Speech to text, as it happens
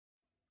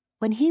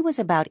When he was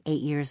about 8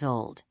 years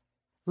old,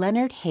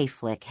 Leonard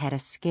Hayflick had a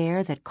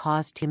scare that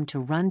caused him to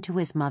run to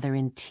his mother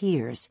in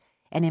tears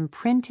and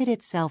imprinted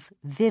itself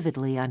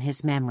vividly on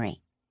his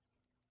memory.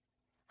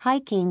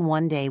 Hiking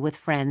one day with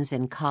friends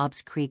in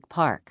Cobb's Creek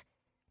Park,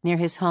 near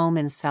his home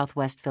in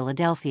southwest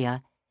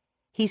Philadelphia,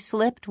 he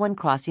slipped when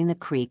crossing the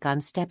creek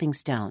on stepping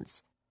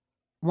stones.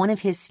 One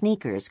of his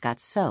sneakers got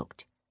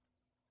soaked.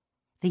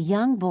 The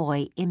young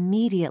boy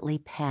immediately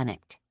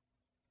panicked.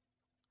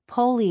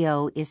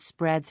 Polio is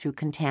spread through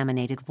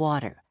contaminated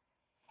water,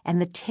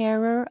 and the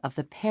terror of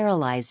the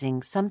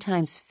paralyzing,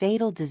 sometimes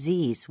fatal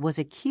disease was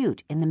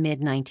acute in the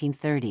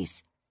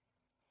mid-1930s.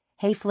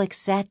 Hayflick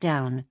sat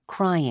down,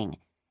 crying,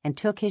 and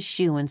took his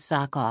shoe and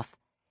sock off,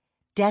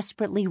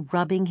 desperately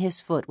rubbing his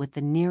foot with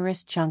the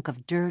nearest chunk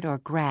of dirt or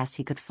grass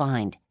he could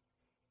find.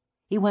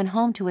 He went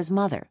home to his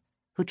mother,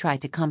 who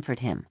tried to comfort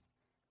him.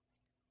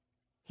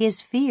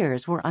 His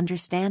fears were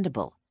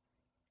understandable.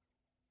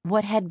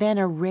 What had been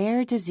a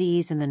rare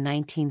disease in the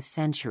 19th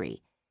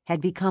century had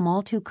become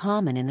all too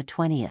common in the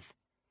 20th.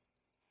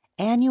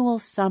 Annual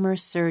summer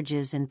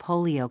surges in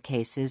polio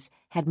cases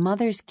had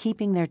mothers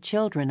keeping their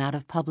children out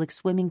of public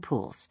swimming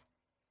pools.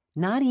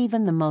 Not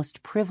even the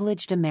most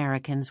privileged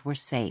Americans were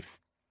safe.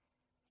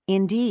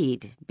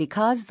 Indeed,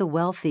 because the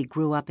wealthy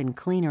grew up in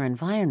cleaner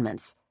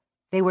environments,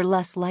 they were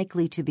less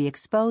likely to be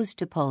exposed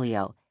to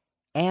polio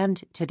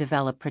and to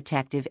develop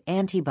protective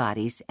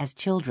antibodies as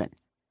children.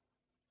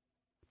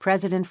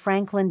 President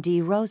Franklin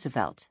D.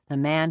 Roosevelt, the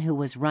man who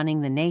was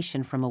running the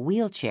nation from a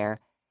wheelchair,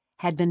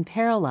 had been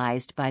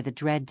paralyzed by the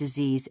dread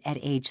disease at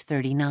age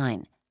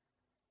 39.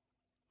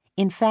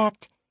 In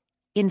fact,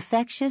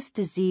 infectious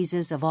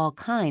diseases of all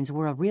kinds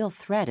were a real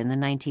threat in the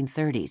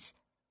 1930s.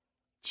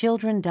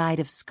 Children died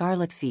of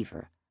scarlet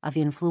fever, of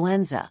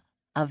influenza,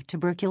 of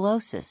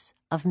tuberculosis,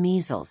 of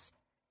measles.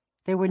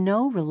 There were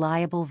no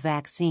reliable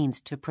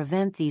vaccines to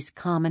prevent these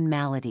common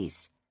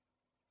maladies.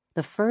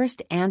 The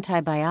first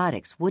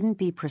antibiotics wouldn't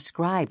be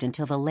prescribed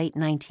until the late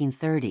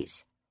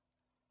 1930s.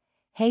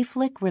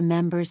 Hayflick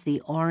remembers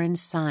the orange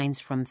signs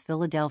from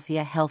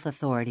Philadelphia health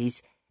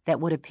authorities that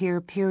would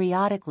appear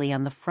periodically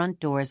on the front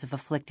doors of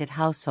afflicted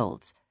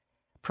households,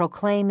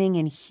 proclaiming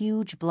in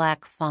huge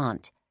black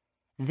font,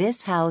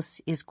 "This house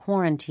is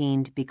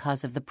quarantined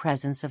because of the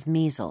presence of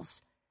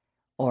measles,"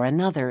 or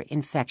another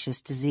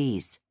infectious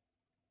disease.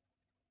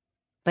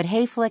 But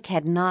Hayflick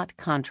had not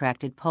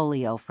contracted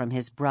polio from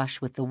his brush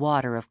with the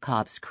water of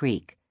Cobb's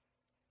Creek.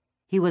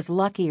 He was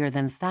luckier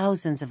than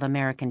thousands of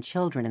American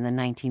children in the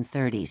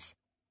 1930s.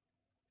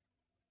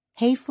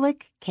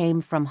 Hayflick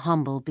came from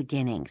humble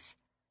beginnings.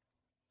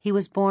 He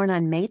was born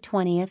on May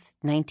 20th,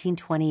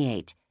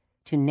 1928,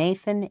 to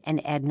Nathan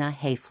and Edna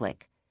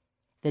Hayflick,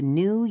 the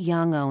new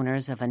young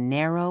owners of a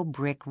narrow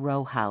brick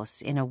row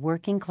house in a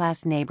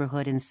working-class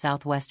neighborhood in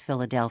southwest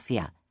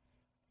Philadelphia.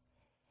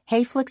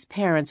 Hayflick's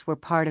parents were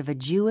part of a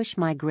Jewish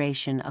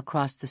migration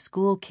across the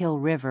Schuylkill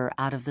River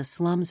out of the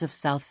slums of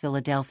South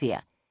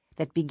Philadelphia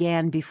that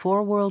began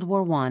before World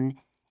War I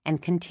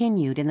and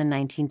continued in the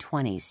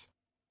 1920s.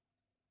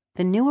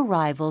 The new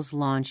arrivals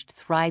launched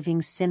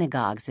thriving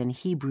synagogues and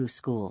Hebrew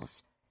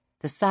schools.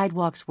 The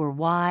sidewalks were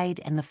wide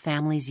and the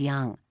families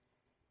young.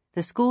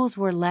 The schools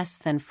were less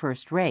than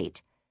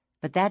first-rate,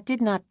 but that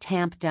did not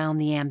tamp down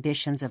the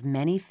ambitions of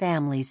many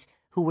families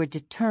who were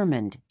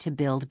determined to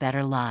build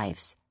better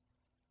lives.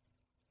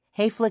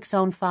 Hayflick's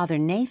own father,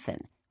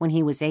 Nathan, when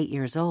he was 8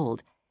 years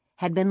old,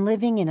 had been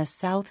living in a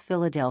South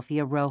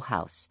Philadelphia row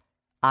house,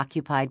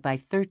 occupied by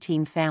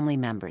 13 family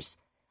members,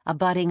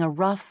 abutting a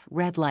rough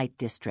red-light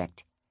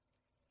district.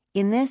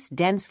 In this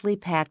densely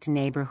packed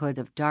neighborhood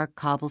of dark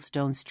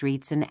cobblestone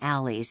streets and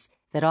alleys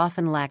that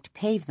often lacked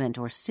pavement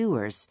or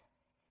sewers,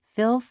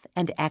 filth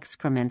and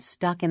excrement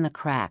stuck in the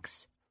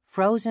cracks,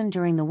 frozen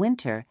during the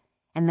winter,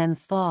 and then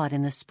thawed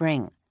in the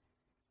spring.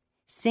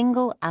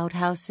 Single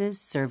outhouses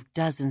served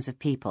dozens of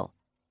people.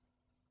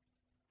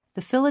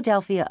 The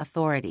Philadelphia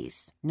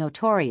authorities,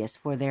 notorious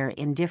for their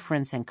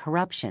indifference and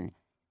corruption,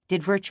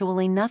 did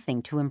virtually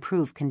nothing to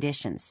improve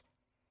conditions.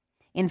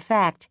 In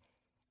fact,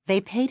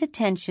 they paid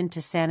attention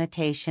to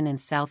sanitation in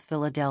South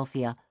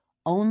Philadelphia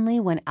only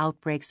when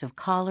outbreaks of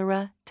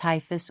cholera,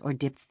 typhus, or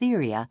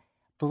diphtheria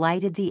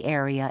blighted the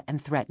area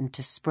and threatened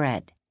to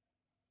spread.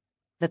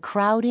 The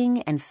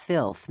crowding and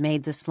filth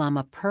made the slum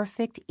a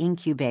perfect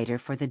incubator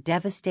for the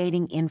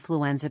devastating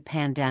influenza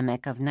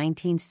pandemic of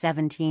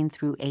 1917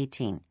 through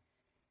 18,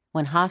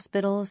 when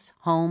hospitals,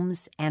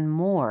 homes, and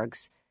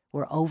morgues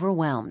were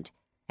overwhelmed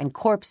and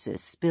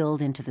corpses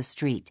spilled into the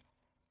street.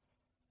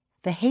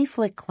 The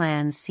Hayflick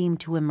clan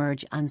seemed to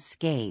emerge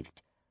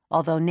unscathed,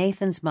 although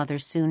Nathan's mother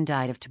soon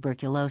died of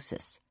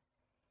tuberculosis.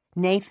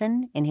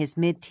 Nathan, in his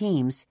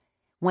mid-teens,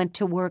 went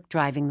to work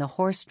driving the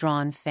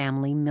horse-drawn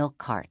family milk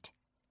cart.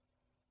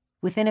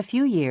 Within a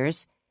few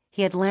years,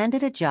 he had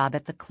landed a job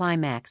at the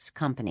Climax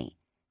Company,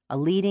 a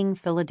leading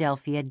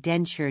Philadelphia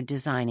denture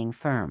designing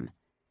firm.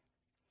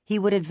 He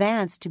would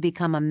advance to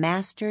become a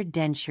master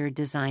denture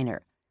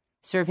designer,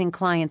 serving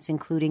clients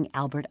including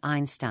Albert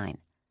Einstein.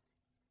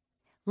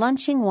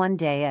 Lunching one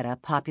day at a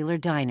popular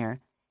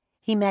diner,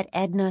 He met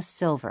Edna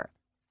Silver,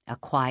 a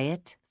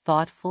quiet,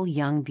 thoughtful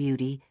young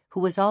beauty who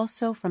was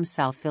also from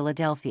South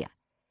Philadelphia,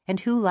 and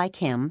who, like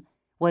him,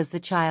 was the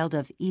child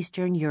of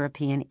Eastern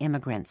European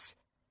immigrants.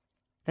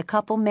 The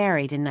couple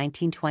married in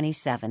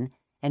 1927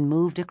 and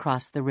moved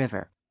across the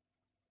river.